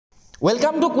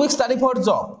Welcome to Quick Study for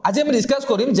Job. আজি আমি discuss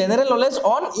কৰিম general knowledge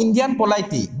on Indian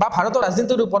polity বা ভাৰতৰ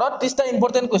ৰাজনীতিৰ ওপৰত 30টা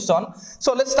important question so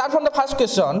let's start from the first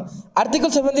question article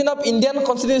 17 of Indian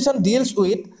constitution deals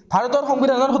with ভাৰতৰ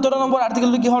সংবিধানৰ 17 নম্বৰ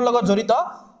আৰ্টিকলটো কিহৰ লগত জড়িত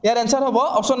ইয়াৰ आंसर হ'ব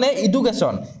option A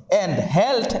education and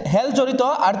health জড়িত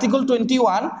article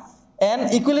 21 and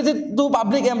equality to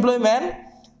public employment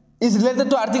is related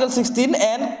to article 16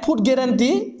 and food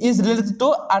guarantee is related to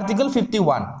article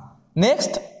 51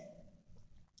 next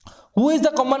who is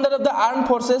the commander of the armed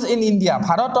forces in India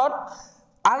bharatot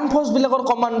armed force bilakor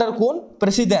commander kon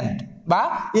president ba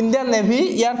Indian navy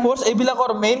air force e bilakor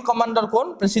main commander kon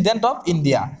president of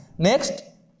India next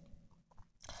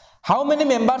how many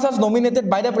members are nominated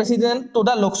by the president to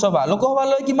the Lok Sabha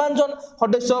loy kiman jon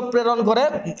সদস্য প্ৰেৰণ কৰে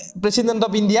president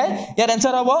of India year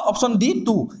answer হ'ব option D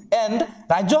 2 and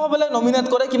ৰাজ্য সভালৈ nominate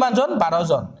কৰে কিমান জন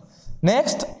 12 জন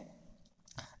next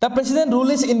the president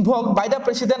rule is invoked by the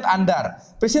president under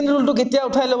president rule to কেতিয়া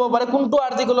উঠাই লব পাৰে কোনটো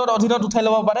আৰ্টিকলৰ অধীনত উঠাই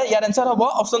লব পাৰে ইয়াৰ आंसर হ'ব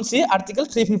option C article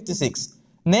 356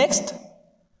 next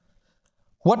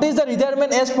what is the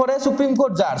retirement age for a supreme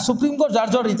court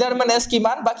judge or retirement age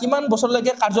kiman ba kiman বছৰ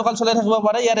লৈকে কাৰ্যকাল চলাই থাকিব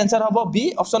পাৰে ইয়াৰ आंसर হ'ব B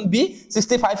option B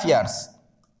 65 years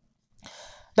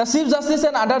the chief justice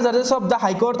and other judges of the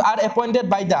high court are appointed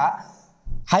by the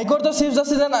high court of chief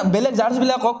justice and belek judge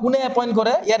bilakok kune appoint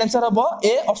kore year answer হ'ব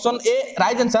A option A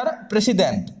right answer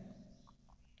president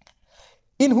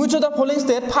in which of the following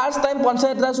state first time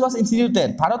panchayat raj was instituted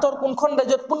bharator kunkhon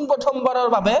rajyot pun prothombarer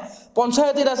babe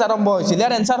panchayati raj arambho hoisil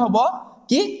year answer হ'ব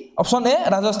কি option A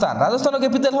ৰাজস্থানৰ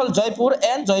capital hall Jaipur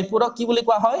and জয়পুৰক কি বুলি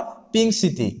কোৱা হয় pink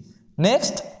city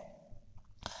next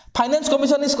finance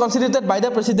commission is constituted by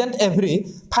the president every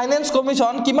finance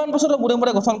commission কিমান বছৰৰ মূৰে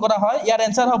মূৰে গঠন কৰা হয় ইয়াৰ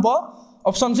आंसर হ'ব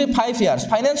অপশন সি 5 ইয়াৰ্স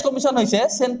ফাইনান্স কমিশন হৈছে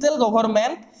সেন্ট্ৰাল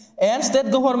গভৰ্নমেন্ট এন্ড স্টেট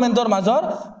গভৰ্নমেন্টৰ মাজৰ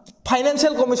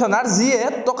ফাইনান্সিয়াল কমিশনাৰ যিয়ে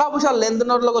টকা পইচা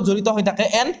লেনদেনৰ লগত জড়িত হৈ থাকে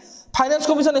এন্ড ফাইনান্স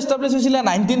কমিশন এস্টাবলিশ হৈছিল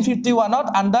 1951 ত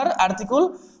আন্ডাৰ আৰ্টিকল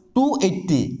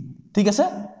 280 ঠিক আছে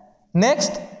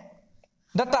next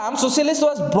the term socialist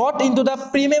was brought into the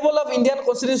preamble of Indian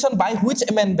constitution by which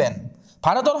amendment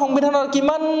ভাৰতৰ সংবিধানৰ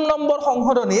কিমান number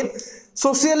সংশোধনীত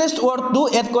socialist word to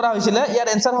add কৰা হৈছিল ইয়াৰ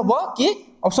आंसर হ'ব কি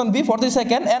option B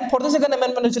 42nd and 42nd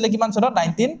amendment হৈছিল কিমান চনত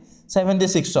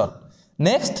 1976 ত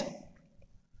next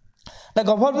the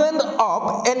government of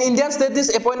an Indian state is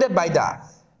appointed by the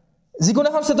যিকোনো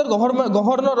এখন ষ্টেটৰ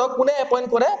গভৰ্ণৰক কোনে এপইন্ট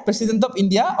কৰে president of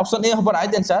India option A হ'ব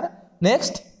right answer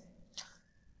next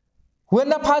when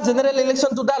the first general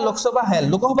election to the Lok Sabha held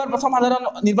Lok Sabhar prothom সাধাৰণ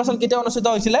নিৰ্বাচন কেতিয়া অনুষ্ঠিত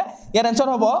হৈছিল ইয়াৰ आंसर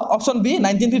হ'ব option B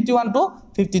 1951 to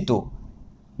 52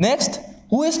 next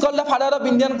who is called the father of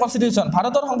Indian constitution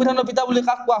ভাৰতৰ সংবিধানৰ পিতা বুলি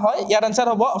কাক কোৱা হয় ইয়াৰ आंसर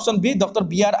হ'ব option B Dr.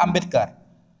 B.R. Ambedkar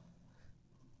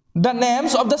the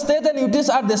names of the state and UTs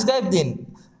are described in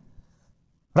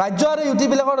ৰাজ্য আৰু UT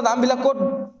বিলাকৰ নাম বিলাক ক'ত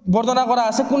বৰ্ণনা কৰা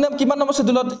আছে কোন কিমান নম্বৰ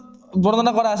শিডিউলত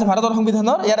বৰ্ণনা কৰা আছে ভাৰতৰ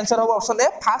সংবিধানৰ ইয়াৰ आंसर হ'ব option A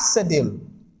first schedule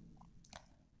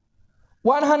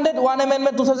 101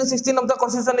 amendment 2016 of the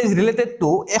constitution is related to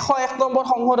 101 number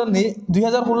সংশোধনী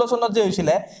 2016 চনত যে হৈছিল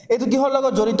এটো কিহৰ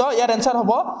লগত জড়িত ইয়াৰ आंसर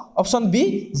হ'ব option B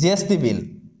GST bill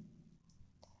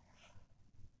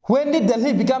when did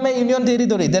Delhi become a union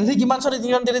territory Delhi কিমান চনত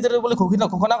union territory বুলি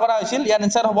ঘোষণা কৰা হৈছিল ইয়াৰ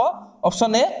आंसर হ'ব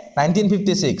option A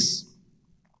 1956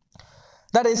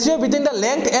 the ratio between the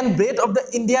length and breadth of the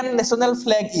Indian national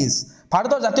flag is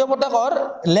ভাৰতৰ জাতীয় পতাকাৰ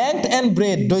length and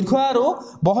breadth দৈৰ্ঘ্য আৰু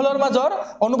বহলৰ মাজৰ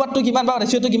অনুপাতটো কিমান বা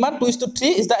ৰেশিওটো কিমান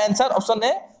 2:3 is the answer option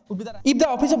A would be the if the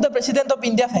office of the president of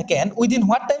India vacant within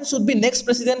what time should be next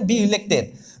president be elected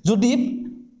যদি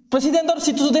প্ৰেসিডেন্টৰ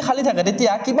সিটটো যদি খালি থাকে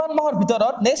তেতিয়া কিমান মাহৰ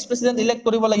ভিতৰত next president elect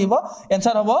কৰিব লাগিব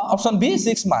answer হ'ব option B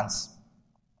 6 months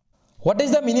what is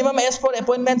the minimum age for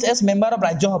appointments as member of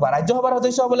Rajya Sabha Rajya Sabhar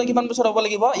সদস্য হ'বলৈ কিমান বছৰ হ'ব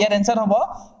লাগিব ইয়াৰ आंसर হ'ব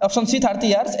option C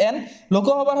 30 years and Lok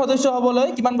Sabhar সদস্য হ'বলৈ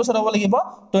কিমান বছৰ হ'ব লাগিব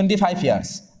 25 years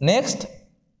next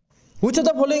which of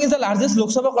the following is the largest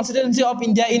Lok Sabha constituency of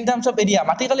India in terms of area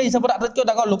মাটিকালি হিচাপত আটাইতকৈ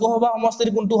ডাঙৰ লোক সভা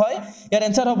সমষ্টি কোনটো হয় ইয়াৰ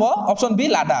आंसर হ'ব option B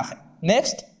Ladakh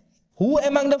next who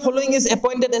among the following is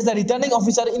appointed as the returning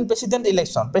officer in president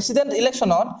election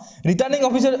on returning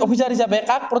officer হিচাপে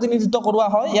কাক প্ৰতিনিধিত্ব কৰোৱা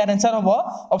হয় ইয়াৰ आंसर হ'ব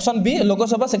option B Lok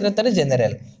Sabha secretary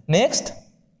general next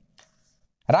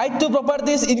right to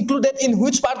property is included in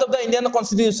which part of the Indian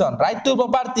constitution right to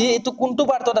property এটো কোনটো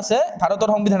পাৰ্টত আছে ভাৰতৰ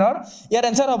সংবিধানৰ ইয়াৰ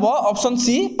आंसर হ'ব option C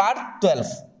part 12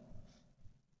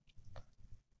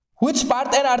 which part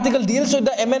and article deals with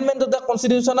the amendment of the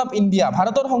constitution of India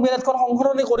ভাৰতৰ সংবিধানখন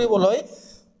সংশোধনী কৰিবলৈ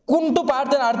কোনটো পাৰ্ট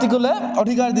এন্ড আৰ্টিকেলে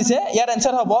অধিকাৰ দিছে ইয়াৰ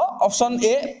आंसर হ'ব option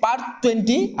A part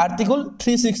 20 article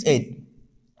 368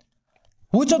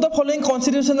 Which of the following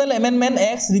constitutional amendment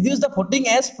acts reduce the voting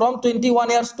age from 21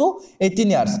 years to 18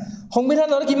 years?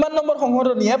 সংবিধানৰ কিমান number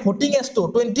সংশোধনীয়ে voting age to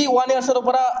 21 years ৰ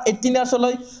পৰা 18 years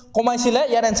লৈ কমাইছিলে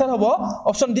ইয়াৰ আনসাৰ হ'ব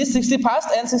option D 61st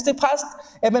and 61st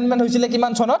amendment হৈছিলে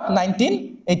কিমান চনত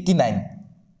 1989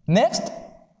 next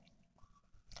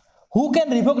who can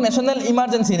revoke national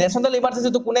emergency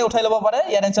to কোনে উঠাই ল'ব পাৰে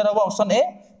ইয়াৰ আনসাৰ হ'ব option A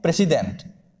president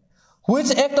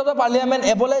which act of the parliament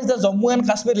abolished the Jammu and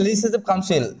Kashmir Legislative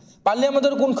Council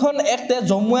parliamentor কোনখন act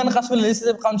Jammu and Kashmir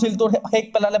Legislative Council to hack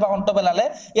পেলালে বা অন্ত পেলালে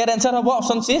ইয়াৰ আনসাৰ হ'ব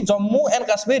option C Jammu and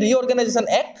Kashmir Reorganization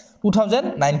Act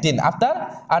 2019 after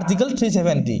article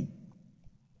 370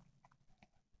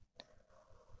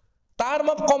 term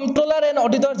of comptroller and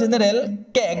auditor general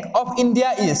CAG of India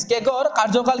is CAG or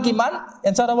কার্যকাল কিমান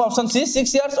answer হবে option C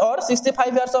 6 years or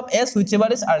 65 years of age whichever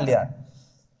is earlier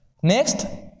next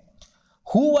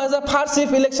who was the first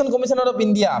chief election commissioner of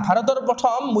India ভারতের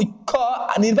প্রথম মুখ্য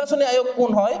নির্বাচনী আয়োগ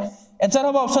কোন হয় answer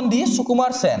হবে option D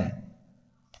Sukumar Sen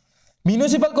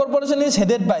municipal corporation is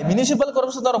headed by municipal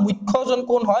corporation এর মুখ্যজন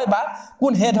কোন হয় বা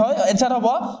কোন হেড হয় আনসার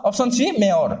হবে option C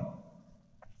mayor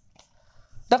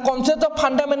The concept of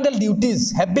fundamental duties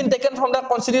have been taken from the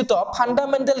constitution of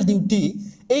fundamental duty.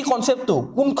 এই কনসেপ্টটো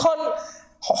কোনখন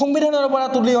সংবিধানৰ পৰা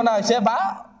তুলি অনা হৈছে বা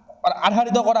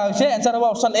আধাৰিত কৰা হৈছে আনসাৰ হ'ব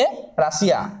option A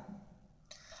Russia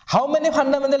How many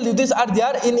fundamental duties are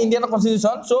there in Indian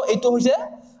constitution? So এইটো হৈছে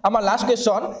আমাৰ লাস্ট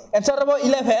কোৱেশ্চন আনসাৰ হ'ব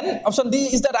 11 option D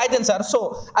is the right answer so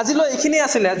আজিলৈ এইখিনি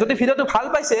আছিল যদি ভিডিওটো ভাল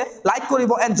পাইছে লাইক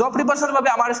কৰিব এন্ড জব প্ৰিপাৰেচনৰ বাবে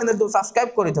আমাৰ চেনেলটো সাবস্ক্ৰাইব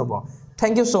কৰি থব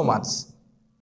থ্যাংক ইউ সো মাচ